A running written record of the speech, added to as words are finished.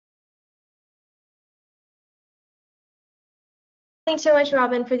Thanks so much,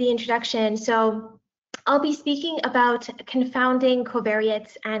 Robin, for the introduction. So I'll be speaking about confounding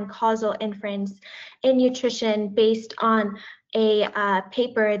covariates and causal inference in nutrition based on a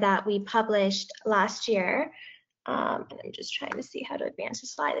paper that we published last year. And I'm just trying to see how to advance the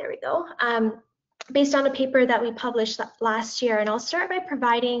slide. There we go. Based on a paper that we published last year. And I'll start by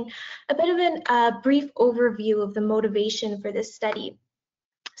providing a bit of a brief overview of the motivation for this study.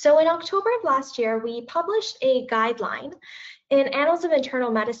 So in October of last year, we published a guideline in Annals of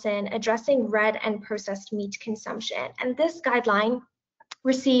Internal Medicine addressing red and processed meat consumption. And this guideline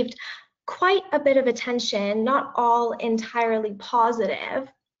received quite a bit of attention, not all entirely positive.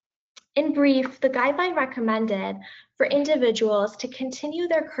 In brief, the guideline recommended for individuals to continue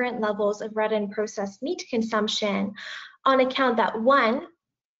their current levels of red and processed meat consumption on account that, one,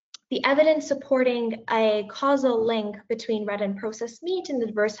 the evidence supporting a causal link between red and processed meat and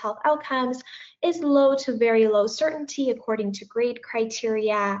adverse health outcomes is low to very low certainty according to grade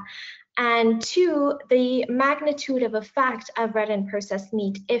criteria. And two, the magnitude of effect of red and processed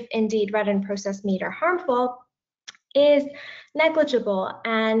meat, if indeed red and processed meat are harmful, is negligible,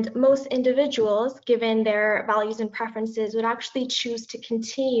 and most individuals, given their values and preferences, would actually choose to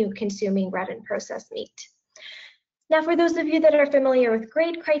continue consuming red and processed meat. Now, for those of you that are familiar with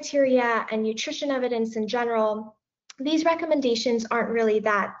grade criteria and nutrition evidence in general, these recommendations aren't really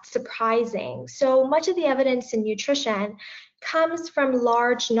that surprising. So much of the evidence in nutrition comes from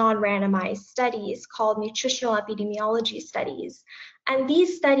large non-randomized studies called nutritional epidemiology studies. And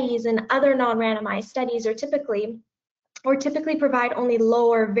these studies and other non-randomized studies are typically provide only low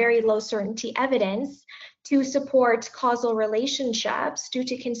or very low certainty evidence to support causal relationships due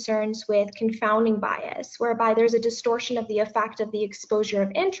to concerns with confounding bias, whereby there's a distortion of the effect of the exposure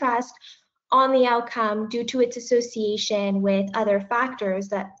of interest on the outcome due to its association with other factors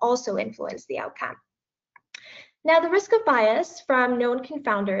that also influence the outcome. Now, the risk of bias from known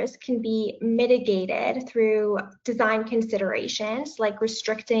confounders can be mitigated through design considerations like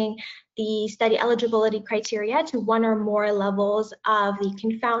restricting the study eligibility criteria to one or more levels of the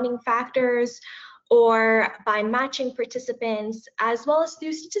confounding factors, or by matching participants, as well as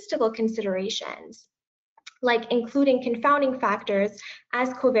through statistical considerations, like including confounding factors as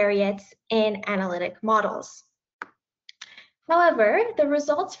covariates in analytic models. However, the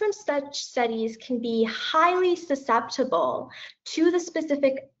results from such studies can be highly susceptible to the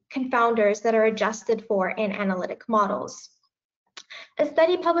specific confounders that are adjusted for in analytic models. A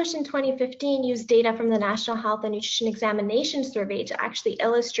study published in 2015 used data from the National Health and Nutrition Examination Survey to actually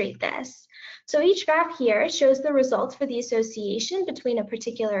illustrate this. So each graph here shows the results for the association between a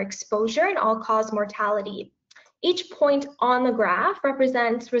particular exposure and all-cause mortality. Each point on the graph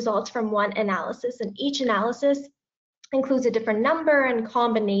represents results from one analysis, and each analysis includes a different number and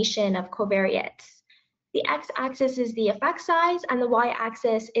combination of covariates. The x-axis is the effect size, and the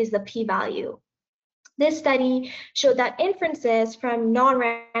y-axis is the p-value. This study showed that inferences from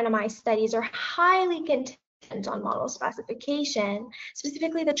non-randomized studies are highly contingent on model specification,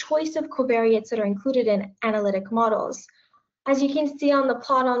 specifically the choice of covariates that are included in analytic models. As you can see on the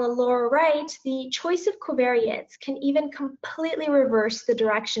plot on the lower right, the choice of covariates can even completely reverse the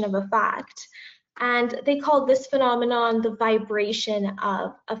direction of effect. And they call this phenomenon the vibration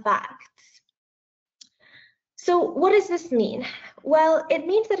of effects. So what does this mean? Well, it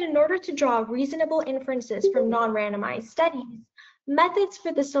means that in order to draw reasonable inferences from non-randomized studies, methods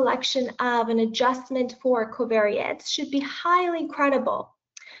for the selection of an adjustment for covariates should be highly credible.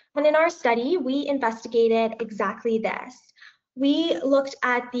 And in our study, we investigated exactly this. We looked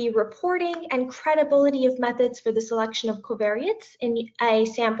at the reporting and credibility of methods for the selection of covariates in a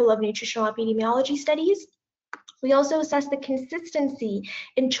sample of nutritional epidemiology studies. We also assessed the consistency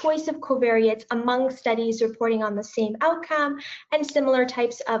in choice of covariates among studies reporting on the same outcome and similar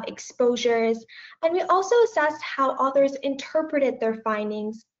types of exposures. And we also assessed how authors interpreted their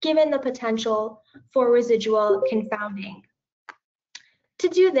findings given the potential for residual confounding. To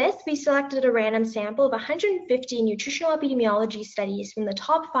do this, we selected a random sample of 150 nutritional epidemiology studies from the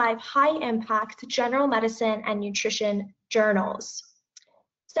top 5 high-impact general medicine and nutrition journals.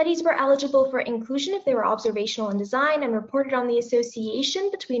 Studies were eligible for inclusion if they were observational in design and reported on the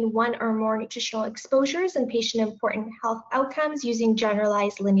association between one or more nutritional exposures and patient-important health outcomes using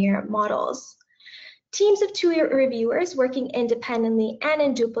generalized linear models. Teams of 2 reviewers working independently and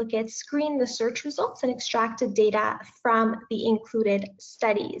in duplicate screened the search results and extracted data from the included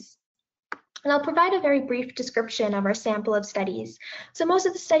studies. And I'll provide a very brief description of our sample of studies. So most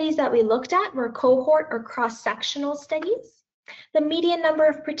of the studies that we looked at were cohort or cross-sectional studies. The median number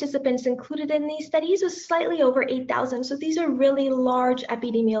of participants included in these studies was slightly over 8,000, so these are really large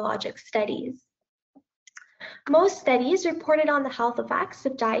epidemiologic studies. Most studies reported on the health effects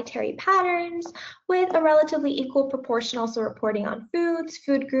of dietary patterns, with a relatively equal proportion also reporting on foods,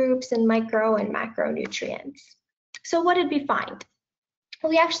 food groups, and micro and macronutrients. So what did we find?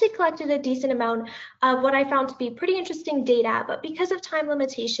 We actually collected a decent amount of what I found to be pretty interesting data, but because of time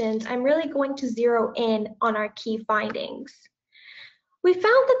limitations, I'm really going to zero in on our key findings. We found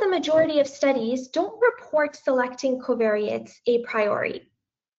that the majority of studies don't report selecting covariates a priori.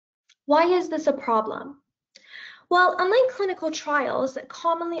 Why is this a problem? Well, unlike clinical trials that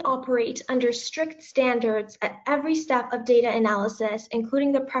commonly operate under strict standards at every step of data analysis,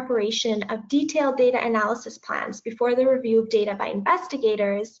 including the preparation of detailed data analysis plans before the review of data by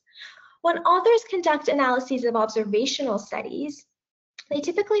investigators, when authors conduct analyses of observational studies, they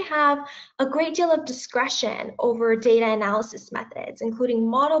typically have a great deal of discretion over data analysis methods, including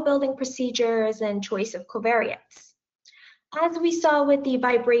model building procedures and choice of covariates. As we saw with the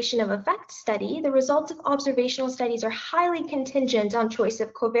vibration of effect study, the results of observational studies are highly contingent on choice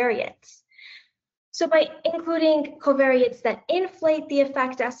of covariates. So by including covariates that inflate the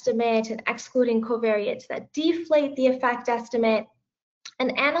effect estimate and excluding covariates that deflate the effect estimate,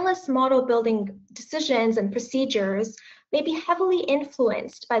 an analyst's model building decisions and procedures may be heavily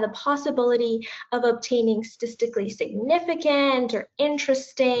influenced by the possibility of obtaining statistically significant or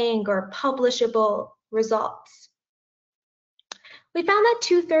interesting or publishable results. We found that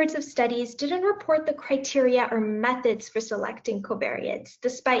 2/3 of studies didn't report the criteria or methods for selecting covariates,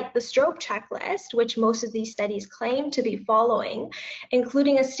 despite the STROBE checklist, which most of these studies claim to be following,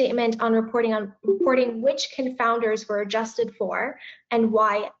 including a statement on reporting which confounders were adjusted for and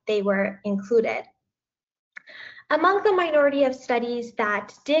why they were included. Among the minority of studies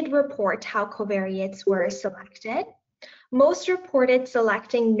that did report how covariates were selected, most reported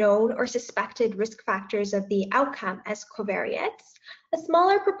selecting known or suspected risk factors of the outcome as covariates. A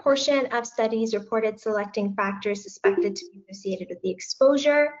smaller proportion of studies reported selecting factors suspected to be associated with the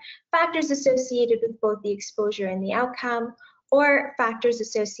exposure, factors associated with both the exposure and the outcome, or factors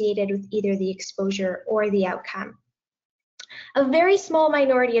associated with either the exposure or the outcome. A very small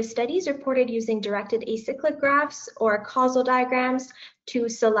minority of studies reported using directed acyclic graphs or causal diagrams to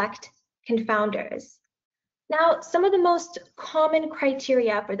select confounders. Now, some of the most common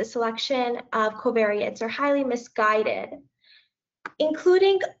criteria for the selection of covariates are highly misguided.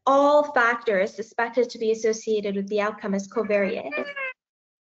 Including all factors suspected to be associated with the outcome as covariates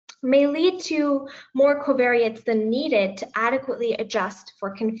may lead to more covariates than needed to adequately adjust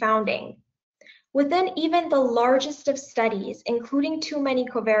for confounding. Within even the largest of studies, including too many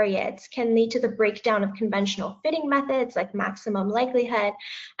covariates can lead to the breakdown of conventional fitting methods like maximum likelihood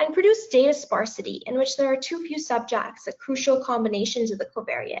and produce data sparsity in which there are too few subjects at crucial combinations of the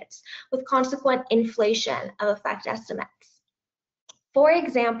covariates, with consequent inflation of effect estimates. For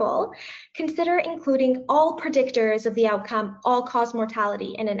example, consider including all predictors of the outcome all-cause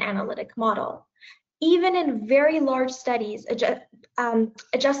mortality in an analytic model. Even in very large studies,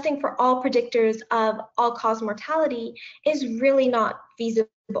 adjusting for all predictors of all-cause mortality is really not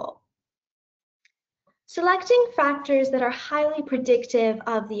feasible. Selecting factors that are highly predictive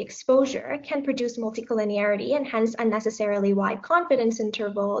of the exposure can produce multicollinearity and hence unnecessarily wide confidence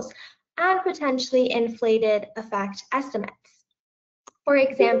intervals and potentially inflated effect estimates. For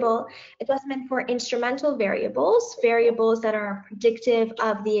example, adjustment for instrumental variables, variables that are predictive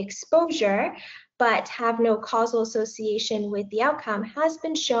of the exposure but have no causal association with the outcome, has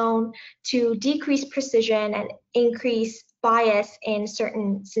been shown to decrease precision and increase bias in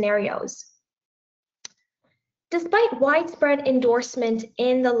certain scenarios. Despite widespread endorsement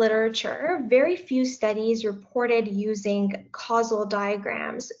in the literature, very few studies reported using causal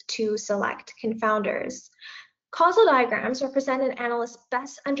diagrams to select confounders. Causal diagrams represent an analyst's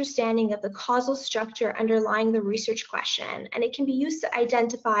best understanding of the causal structure underlying the research question, and it can be used to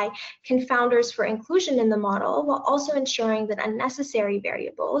identify confounders for inclusion in the model while also ensuring that unnecessary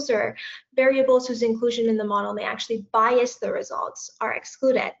variables or variables whose inclusion in the model may actually bias the results are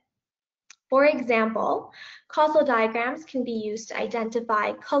excluded. For example, causal diagrams can be used to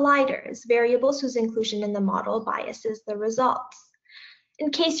identify colliders, variables whose inclusion in the model biases the results. In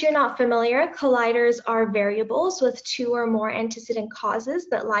case you're not familiar, colliders are variables with two or more antecedent causes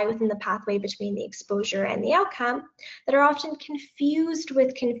that lie within the pathway between the exposure and the outcome that are often confused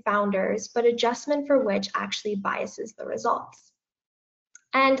with confounders, but adjustment for which actually biases the results.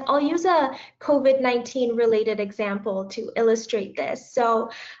 And I'll use a COVID-19 related example to illustrate this. So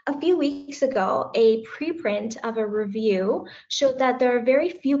a few weeks ago, a preprint of a review showed that there are very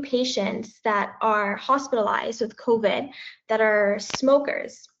few patients that are hospitalized with COVID that are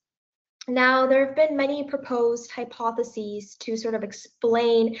smokers. Now, there have been many proposed hypotheses to sort of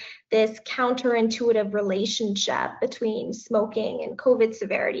explain this counterintuitive relationship between smoking and COVID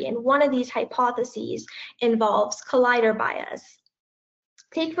severity, and one of these hypotheses involves collider bias.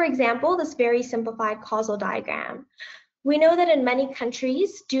 Take, for example, this very simplified causal diagram. We know that in many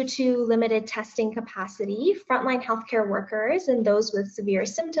countries, due to limited testing capacity, frontline healthcare workers and those with severe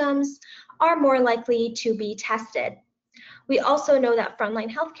symptoms are more likely to be tested. We also know that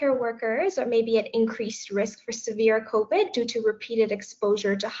frontline healthcare workers are maybe at increased risk for severe COVID due to repeated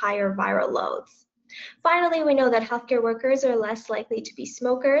exposure to higher viral loads. Finally, we know that healthcare workers are less likely to be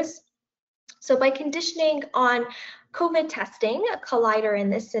smokers. So by conditioning on COVID testing, a collider in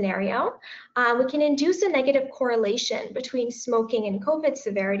this scenario, we can induce a negative correlation between smoking and COVID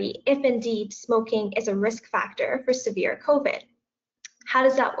severity if indeed smoking is a risk factor for severe COVID. How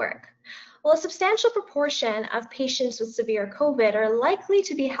does that work? Well, a substantial proportion of patients with severe COVID are likely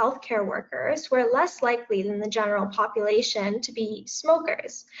to be healthcare workers who are less likely than the general population to be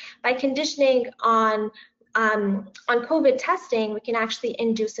smokers. By conditioning on COVID testing, we can actually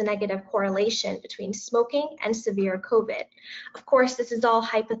induce a negative correlation between smoking and severe COVID. Of course, this is all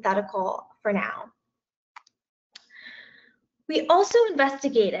hypothetical for now. We also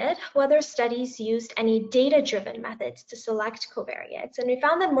investigated whether studies used any data-driven methods to select covariates, and we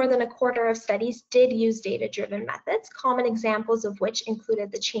found that more than a quarter of studies did use data-driven methods, common examples of which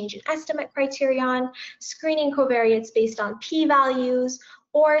included the change in estimate criterion, screening covariates based on p-values,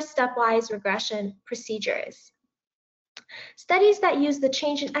 or stepwise regression procedures. Studies that used the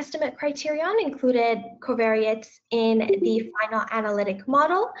change in estimate criterion included covariates in the final analytic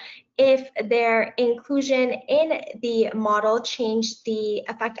model if their inclusion in the model changed the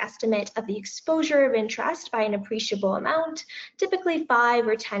effect estimate of the exposure of interest by an appreciable amount, typically 5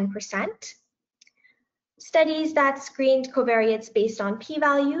 or 10%. Studies that screened covariates based on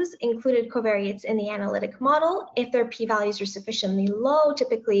p-values included covariates in the analytic model if their p-values are sufficiently low,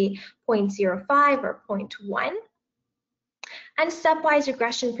 typically 0.05 or 0.1. And stepwise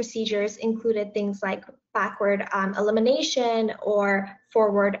regression procedures included things like backward elimination or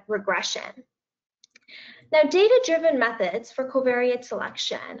forward regression. Now, data-driven methods for covariate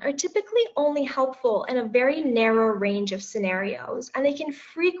selection are typically only helpful in a very narrow range of scenarios, and they can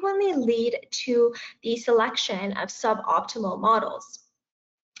frequently lead to the selection of suboptimal models.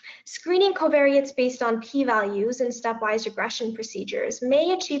 Screening covariates based on p-values and stepwise regression procedures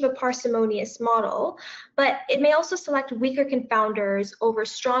may achieve a parsimonious model, but it may also select weaker confounders over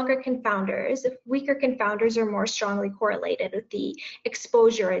stronger confounders if weaker confounders are more strongly correlated with the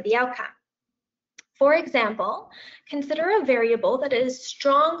exposure or the outcome. For example, consider a variable that is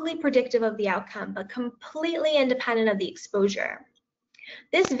strongly predictive of the outcome, but completely independent of the exposure.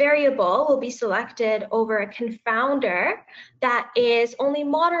 This variable will be selected over a confounder that is only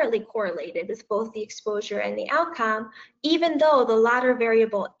moderately correlated with both the exposure and the outcome, even though the latter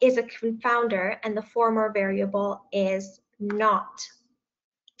variable is a confounder and the former variable is not.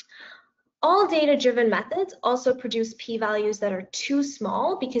 All data-driven methods also produce p-values that are too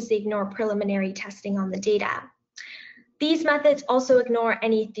small because they ignore preliminary testing on the data. These methods also ignore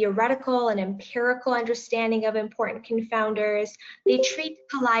any theoretical and empirical understanding of important confounders. They treat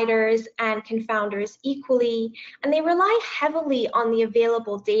colliders and confounders equally, and they rely heavily on the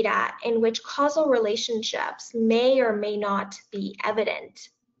available data in which causal relationships may or may not be evident.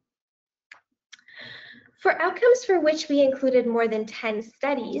 For outcomes for which we included more than 10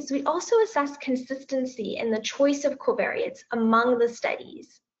 studies, we also assessed consistency in the choice of covariates among the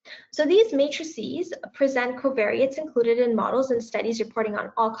studies. So these matrices present covariates included in models and studies reporting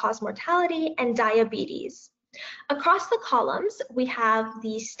on all-cause mortality and diabetes. Across the columns, we have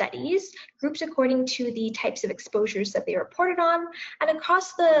these studies grouped according to the types of exposures that they reported on, and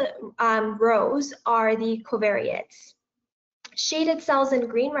across the rows are the covariates. Shaded cells in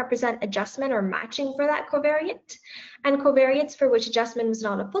green represent adjustment or matching for that covariate, and covariates for which adjustment was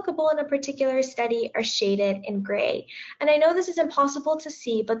not applicable in a particular study are shaded in gray. And I know this is impossible to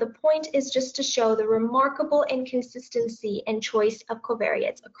see, but the point is just to show the remarkable inconsistency in choice of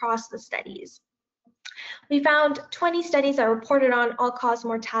covariates across the studies. We found 20 studies that reported on all-cause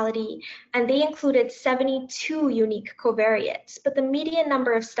mortality, and they included 72 unique covariates, but the median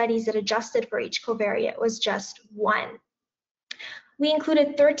number of studies that adjusted for each covariate was just 1. We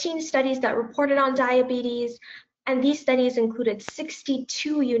included 13 studies that reported on diabetes, and these studies included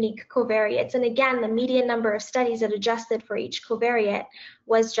 62 unique covariates. And again, the median number of studies that adjusted for each covariate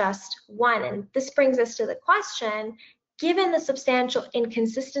was just 1. And this brings us to the question, given the substantial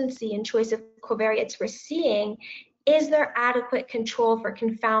inconsistency in choice of covariates we're seeing, is there adequate control for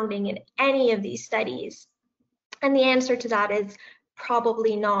confounding in any of these studies? And the answer to that is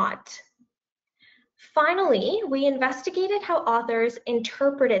probably not. Finally, we investigated how authors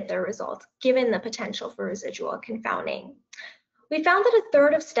interpreted their results given the potential for residual confounding. We found that a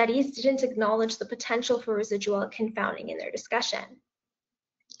third of studies didn't acknowledge the potential for residual confounding in their discussion.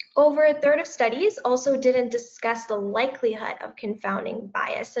 Over a third of studies also didn't discuss the likelihood of confounding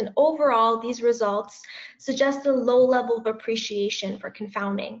bias, and overall, these results suggest a low level of appreciation for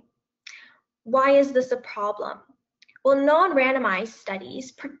confounding. Why is this a problem? Well, non-randomized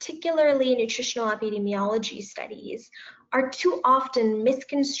studies, particularly nutritional epidemiology studies, are too often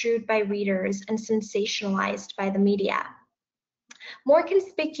misconstrued by readers and sensationalized by the media. More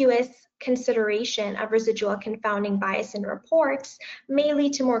conspicuous consideration of residual confounding bias in reports may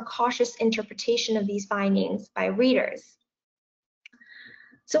lead to more cautious interpretation of these findings by readers.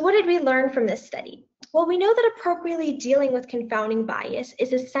 So what did we learn from this study? Well, we know that appropriately dealing with confounding bias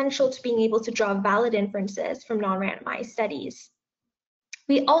is essential to being able to draw valid inferences from non-randomized studies.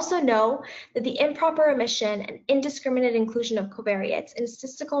 We also know that the improper omission and indiscriminate inclusion of covariates in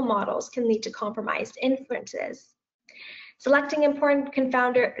statistical models can lead to compromised inferences. Selecting important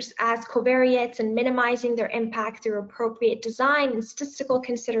confounders as covariates and minimizing their impact through appropriate design and statistical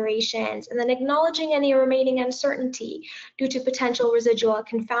considerations, and then acknowledging any remaining uncertainty due to potential residual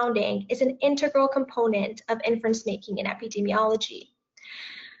confounding is an integral component of inference making in epidemiology.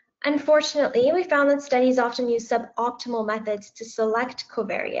 Unfortunately, we found that studies often use suboptimal methods to select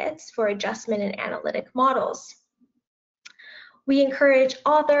covariates for adjustment in analytic models. We encourage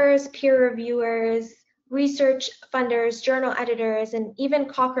authors, peer reviewers, research funders, journal editors, and even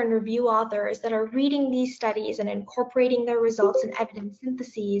Cochrane review authors that are reading these studies and incorporating their results in evidence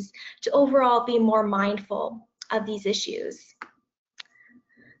syntheses to overall be more mindful of these issues.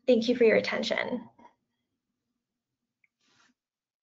 Thank you for your attention.